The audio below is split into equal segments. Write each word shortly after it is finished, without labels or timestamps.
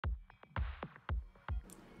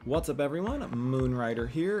What's up everyone, Moonrider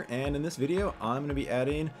here, and in this video I'm going to be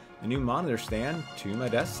adding a new monitor stand to my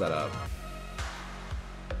desk setup.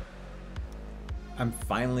 I'm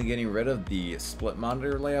finally getting rid of the split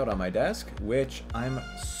monitor layout on my desk, which I'm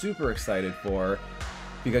super excited for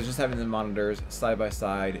because just having the monitors side by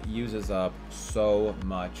side uses up so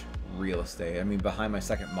much real estate. I mean, behind my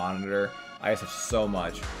second monitor I just have so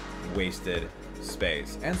much wasted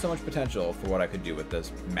space and so much potential for what I could do with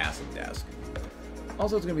this massive desk.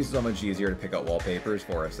 Also, it's going to be so much easier to pick out wallpapers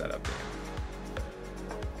for a setup game.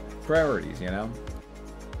 Priorities, you know?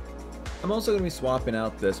 I'm also going to be swapping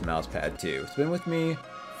out this Mousepad too. It's been with me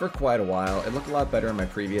for quite a while. It looked a lot better in my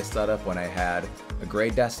previous setup when I had a gray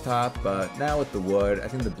desktop, but now with the wood, I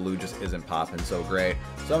think the blue just isn't popping so great,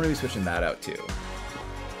 so I'm going to be switching that out too.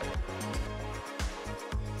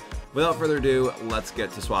 Without further ado, let's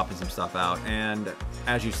get to swapping some stuff out, and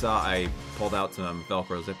as you saw, I pulled out some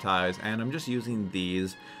Velcro zip ties, and I'm just using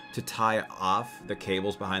these to tie off the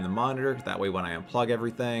cables behind the monitor. That way when I unplug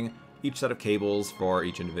everything, each set of cables for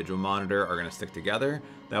each individual monitor are going to stick together.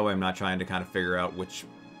 That way I'm not trying to kind of figure out which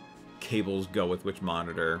cables go with which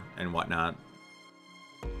monitor and whatnot.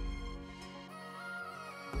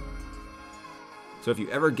 So if you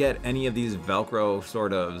ever get any of these Velcro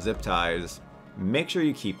sort of zip ties, make sure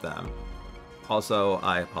you keep them. Also,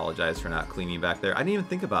 I apologize for not cleaning back there. I didn't even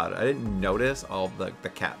think about it. I didn't notice all the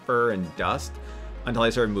cat fur and dust until I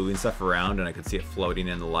started moving stuff around and I could see it floating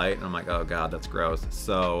in the light, and I'm like, oh god, that's gross.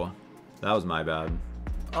 So that was my bad.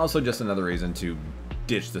 Also, just another reason to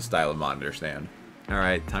ditch this style of monitor stand.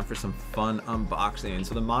 Alright, time for some fun unboxing.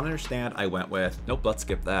 So the monitor stand I went with, nope, let's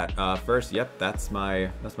skip that. First, yep, that's my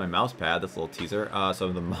Mousepad, this little teaser. So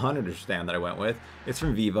the monitor stand that I went with, it's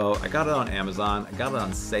from Vivo. I got it on Amazon. I got it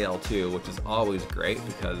on sale too, which is always great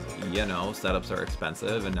because, you know, setups are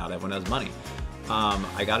expensive and not everyone has money.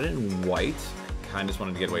 I got it in white. Kind of just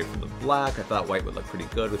wanted to get away from the black. I thought white would look pretty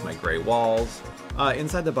good with my gray walls.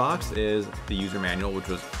 Inside the box is the user manual, which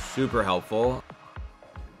was super helpful.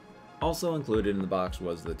 Also included in the box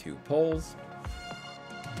was the 2 poles.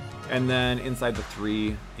 And then inside the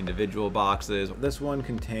 3 individual boxes, this one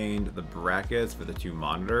contained the brackets for the 2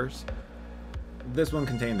 monitors. This one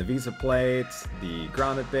contained the VESA plates, the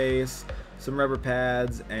grommet base, some rubber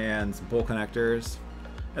pads, and some pull connectors.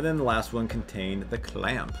 And then the last one contained the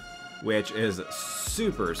clamp, which is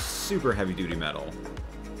super, super heavy duty metal.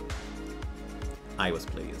 I was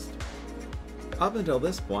pleased. Up until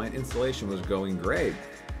this point, installation was going great.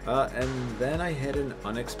 And then I hit an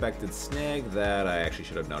unexpected snag that I actually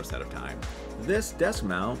should have noticed ahead of time. This desk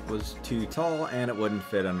mount was too tall and it wouldn't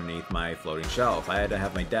fit underneath my floating shelf. I had to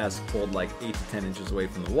have my desk pulled like 8 to 10 inches away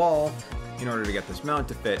from the wall in order to get this mount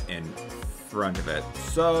to fit in front of it.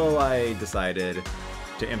 So I decided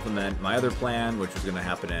to implement my other plan, which was going to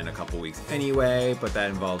happen in a couple weeks anyway, but that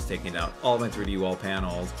involves taking out all my 3D wall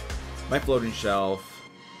panels, my floating shelf,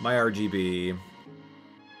 my RGB,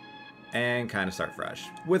 and kind of start fresh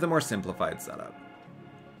with a more simplified setup.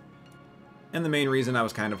 And the main reason I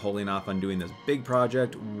was kind of holding off on doing this big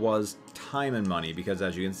project was time and money, because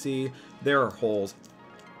as you can see, there are holes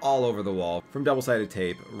all over the wall from double-sided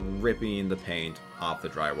tape ripping the paint off the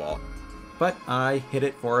drywall. But I hid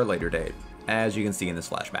it for a later date, as you can see in this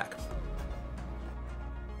flashback.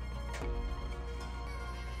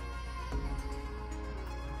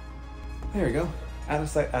 There we go, out of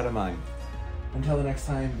sight, out of mind. Until the next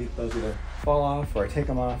time, those either fall off or I take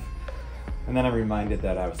them off, and then I'm reminded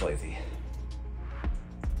that I was lazy.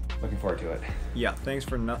 Looking forward to it. Yeah, thanks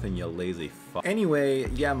for nothing, you lazy fuck. Anyway,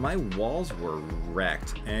 yeah, my walls were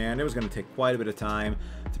wrecked, and it was going to take quite a bit of time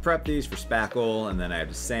to prep these for spackle, and then I had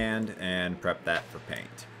to sand and prep that for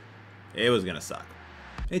paint. It was going to suck.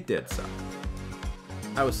 It did suck.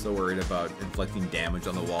 I was so worried about inflicting damage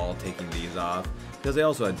on the wall taking these off, because they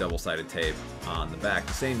also had double-sided tape on the back,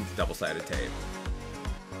 the same double-sided tape.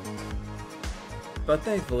 But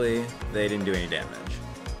thankfully, they didn't do any damage.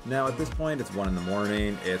 Now at this point, it's 1 in the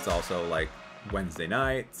morning, it's also like Wednesday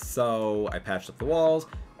night, so I patched up the walls,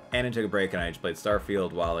 and I took a break and I just played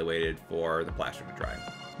Starfield while I waited for the plaster to dry.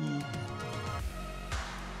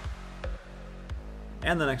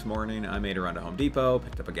 And the next morning, I made a run to Home Depot,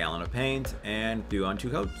 picked up a gallon of paint, and threw on 2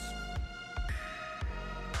 coats.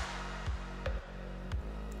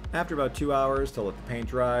 After about 2 hours to let the paint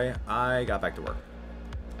dry, I got back to work.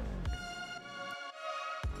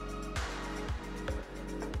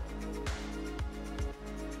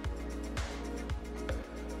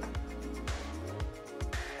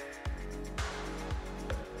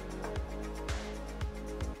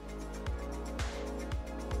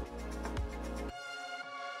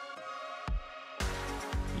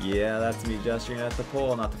 Yeah, that's me gesturing at the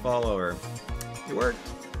pole, not the follower. It worked.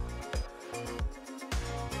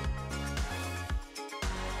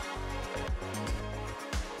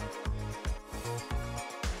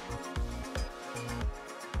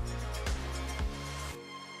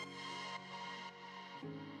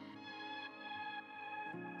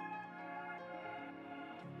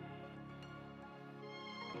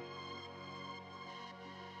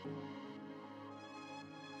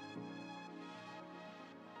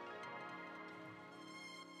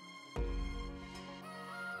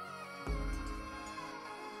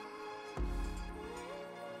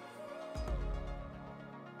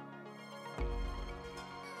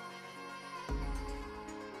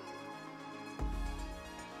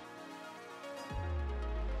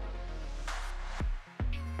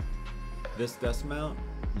 This desk mount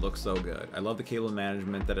looks so good. I love the cable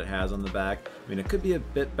management that it has on the back. I mean, it could be a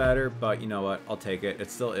bit better, but you know what? I'll take it. It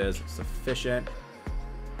still is sufficient.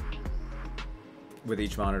 With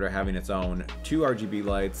each monitor having its own 2 RGB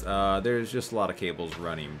lights, there's just a lot of cables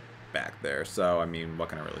running back there. So, I mean, what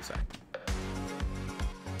can I really say?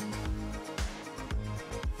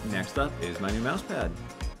 Next up is my new mousepad.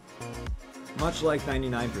 Much like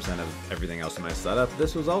 99% of everything else in my setup,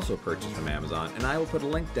 this was also purchased from Amazon, and I will put a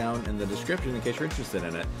link down in the description in case you're interested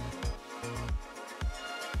in it.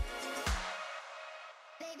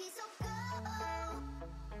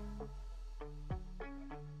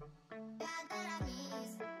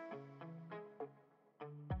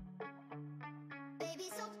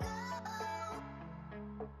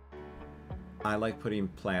 I like putting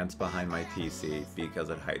plants behind my PC because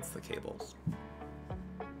it hides the cables.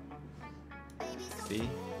 See?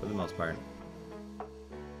 For the most part.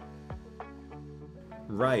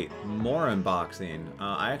 Right, more unboxing.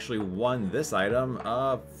 I actually won this item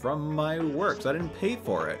from my work, so I didn't pay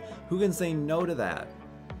for it. Who can say no to that?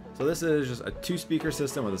 So this is just a 2-speaker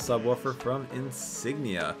system with a subwoofer from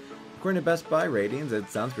Insignia. According to Best Buy ratings, it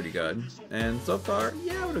sounds pretty good. And so far,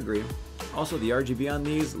 yeah, I would agree. Also, the RGB on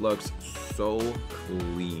these looks so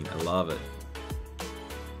clean. I love it.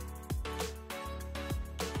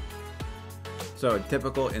 So, a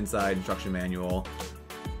typical inside instruction manual.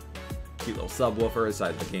 Cute little subwoofer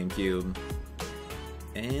inside the GameCube.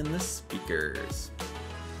 And the speakers.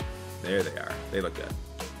 There they are. They look good.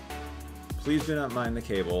 Please do not mind the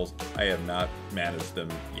cables. I have not managed them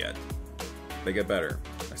yet. They get better,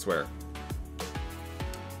 I swear.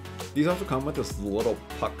 These also come with this little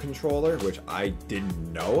puck controller, which I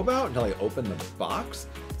didn't know about until I opened the box.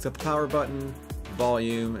 It's got the power button,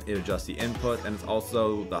 volume, it adjusts the input, and it's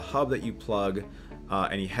also the hub that you plug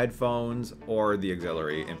any headphones or the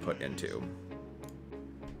auxiliary input into.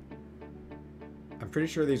 I'm pretty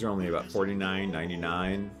sure these are only about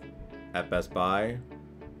 $49.99 at Best Buy.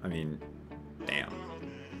 I mean, damn.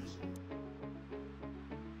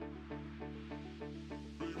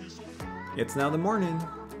 It's now the morning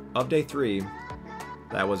of day 3.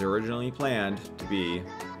 That was originally planned to be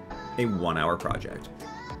a 1-hour project.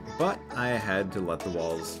 But I had to let the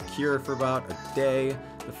walls cure for about a day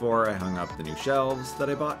before I hung up the new shelves that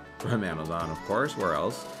I bought from Amazon, of course, where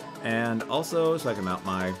else, and also so I can mount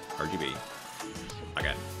my RGB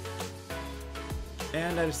again.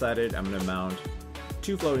 And I decided I'm going to mount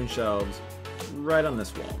 2 floating shelves right on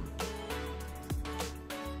this wall.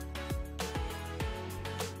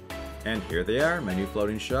 And here they are, my new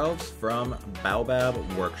floating shelves from Baobab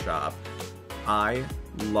Workshop. I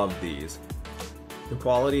love these. The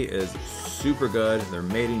quality is super good. They're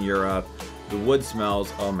made in Europe. The wood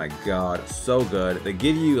smells, oh my god, so good. They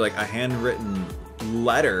give you like a handwritten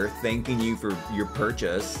letter thanking you for your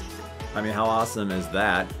purchase. I mean, how awesome is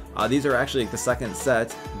that? These are actually like the second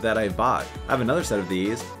set that I bought. I have another set of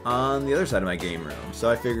these on the other side of my game room. So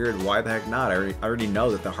I figured, why the heck not? I already know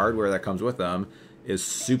that the hardware that comes with them is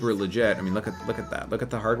super legit. I mean, look at that. Look at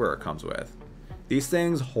the hardware it comes with. These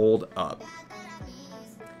things hold up.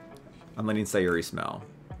 I'm letting Sayuri smell.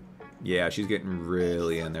 Yeah, she's getting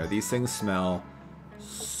really in there. These things smell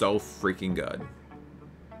so freaking good.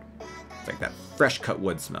 It's like that fresh cut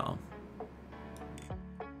wood smell.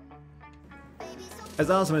 As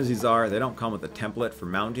awesome as these are, they don't come with a template for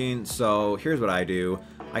mounting, so here's what I do.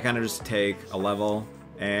 I kind of just take a level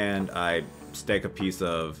and I stick a piece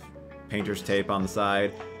of painter's tape on the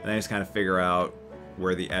side, and I just kind of figure out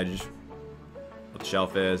where the edge of the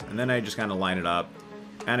shelf is, and then I just kind of line it up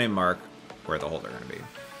and I mark where the holes are going to be.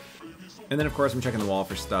 And then of course I'm checking the wall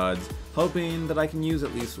for studs, hoping that I can use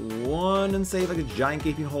at least one and save like a giant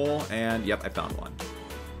gaping hole, and yep, I found one.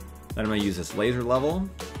 Then I'm going to use this laser level.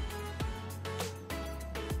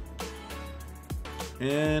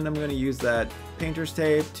 And I'm going to use that painter's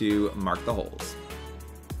tape to mark the holes.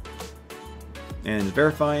 And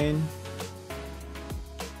verifying.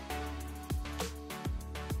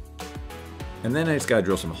 And then I just got to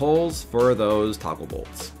drill some holes for those toggle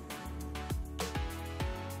bolts.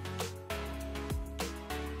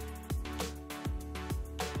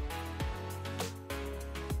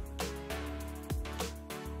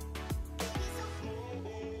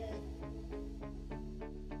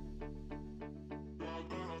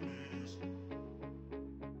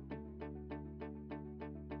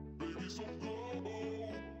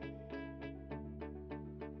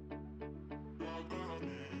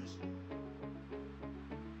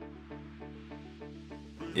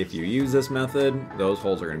 If you use this method, those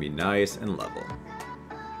holes are going to be nice and level.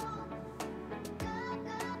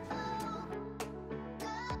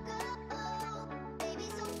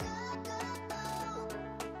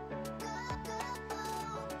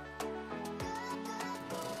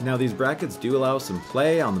 Now these brackets do allow some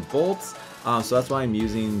play on the bolts, so that's why I'm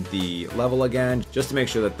using the level again, just to make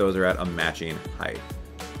sure that those are at a matching height.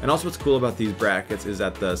 And also what's cool about these brackets is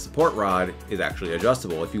that the support rod is actually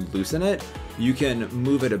adjustable. If you loosen it, you can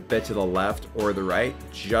move it a bit to the left or the right,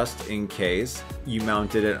 just in case you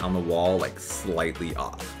mounted it on the wall like slightly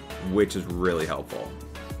off, which is really helpful,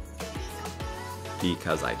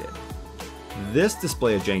 because I did. This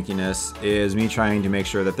display of jankiness is me trying to make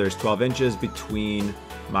sure that there's 12 inches between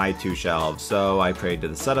my two shelves. So I prayed to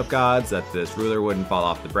the setup gods that this ruler wouldn't fall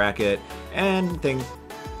off the bracket, and thank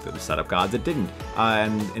the setup gods it didn't.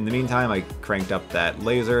 And in the meantime, I cranked up that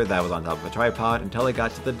laser that was on top of a tripod until I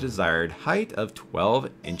got to the desired height of 12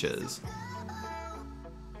 inches.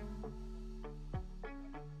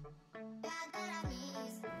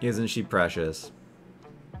 Isn't she precious?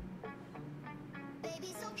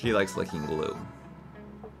 She likes licking glue.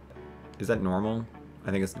 Is that normal? I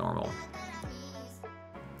think it's normal.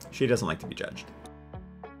 She doesn't like to be judged.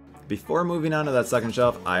 Before moving on to that second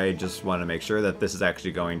shelf, I just want to make sure that this is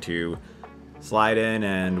actually going to slide in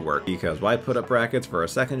and work, because why put up brackets for a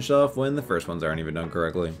second shelf when the first ones aren't even done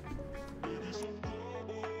correctly?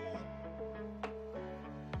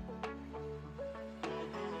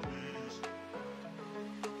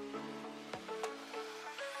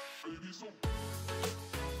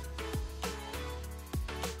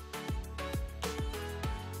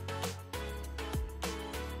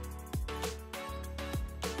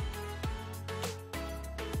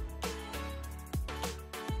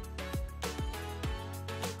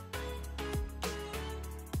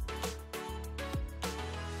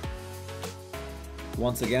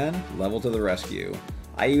 Once again, level to the rescue.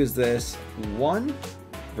 I use this, one,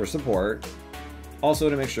 for support, also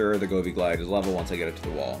to make sure the Govee Glide is level once I get it to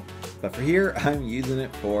the wall. But for here, I'm using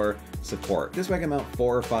it for support. This way I can mount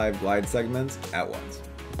 4 or 5 glide segments at once.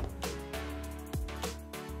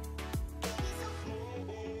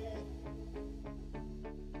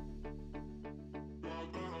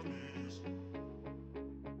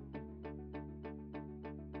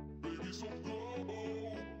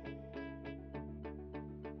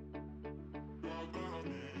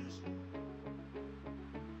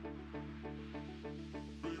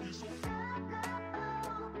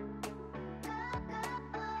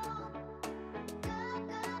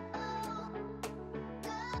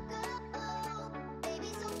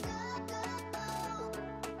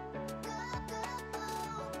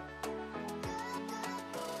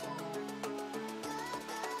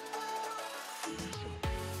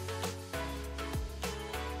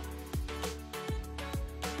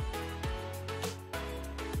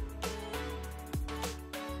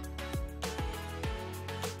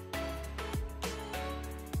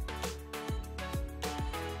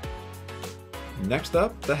 Next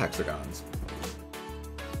up, the hexagons.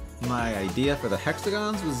 My idea for the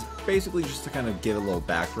hexagons was basically just to kind of give a little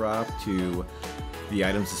backdrop to the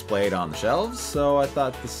items displayed on the shelves, so I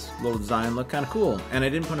thought this little design looked kind of cool. And I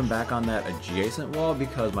didn't put them back on that adjacent wall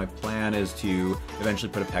because my plan is to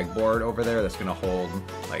eventually put a pegboard over there that's going to hold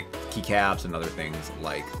like keycaps and other things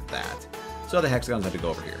like that. So the hexagons had to go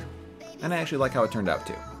over here. And I actually like how it turned out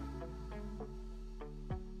too.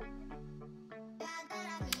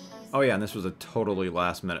 Oh yeah, and this was a totally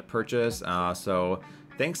last minute purchase, so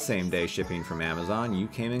thanks same day shipping from Amazon, you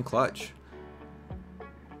came in clutch.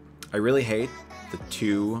 I really hate the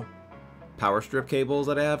 2 power strip cables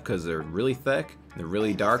that I have because they're really thick, they're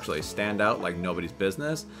really dark, so they stand out like nobody's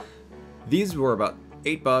business. These were about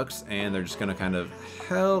 $8 and they're just gonna kind of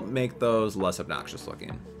help make those less obnoxious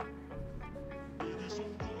looking.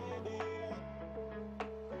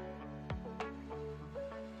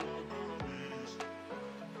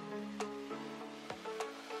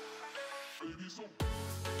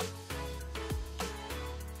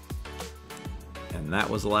 And that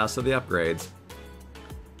was the last of the upgrades.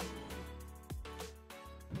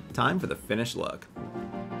 Time for the finished look.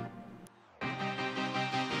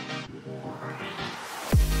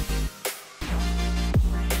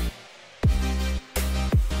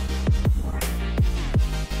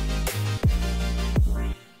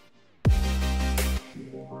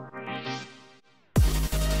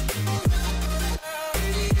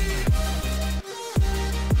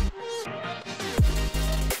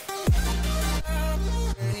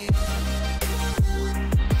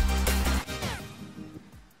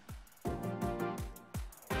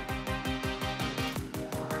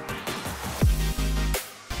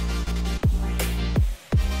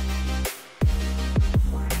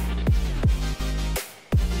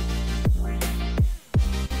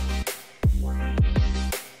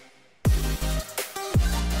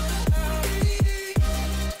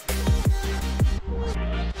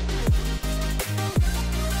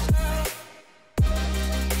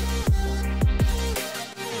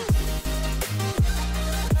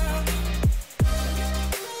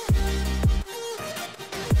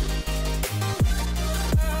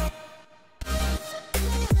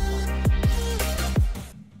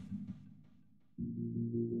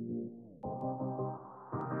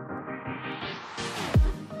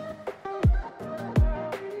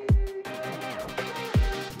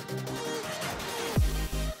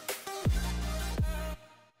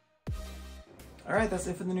 Alright, that's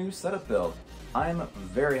it for the new setup build. I'm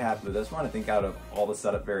very happy with this one. I think out of all the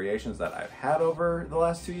setup variations that I've had over the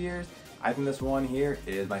last 2 years, I think this one here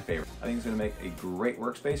is my favorite. I think it's going to make a great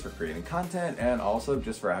workspace for creating content and also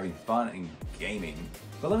just for having fun and gaming.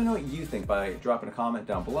 But let me know what you think by dropping a comment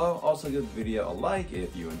down below. Also give the video a like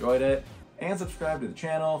if you enjoyed it, and subscribe to the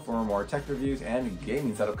channel for more tech reviews and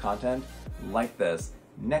gaming setup content like this.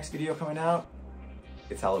 Next video coming out,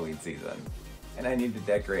 it's Halloween season, and I need to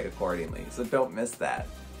decorate accordingly, so don't miss that.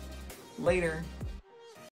 Later.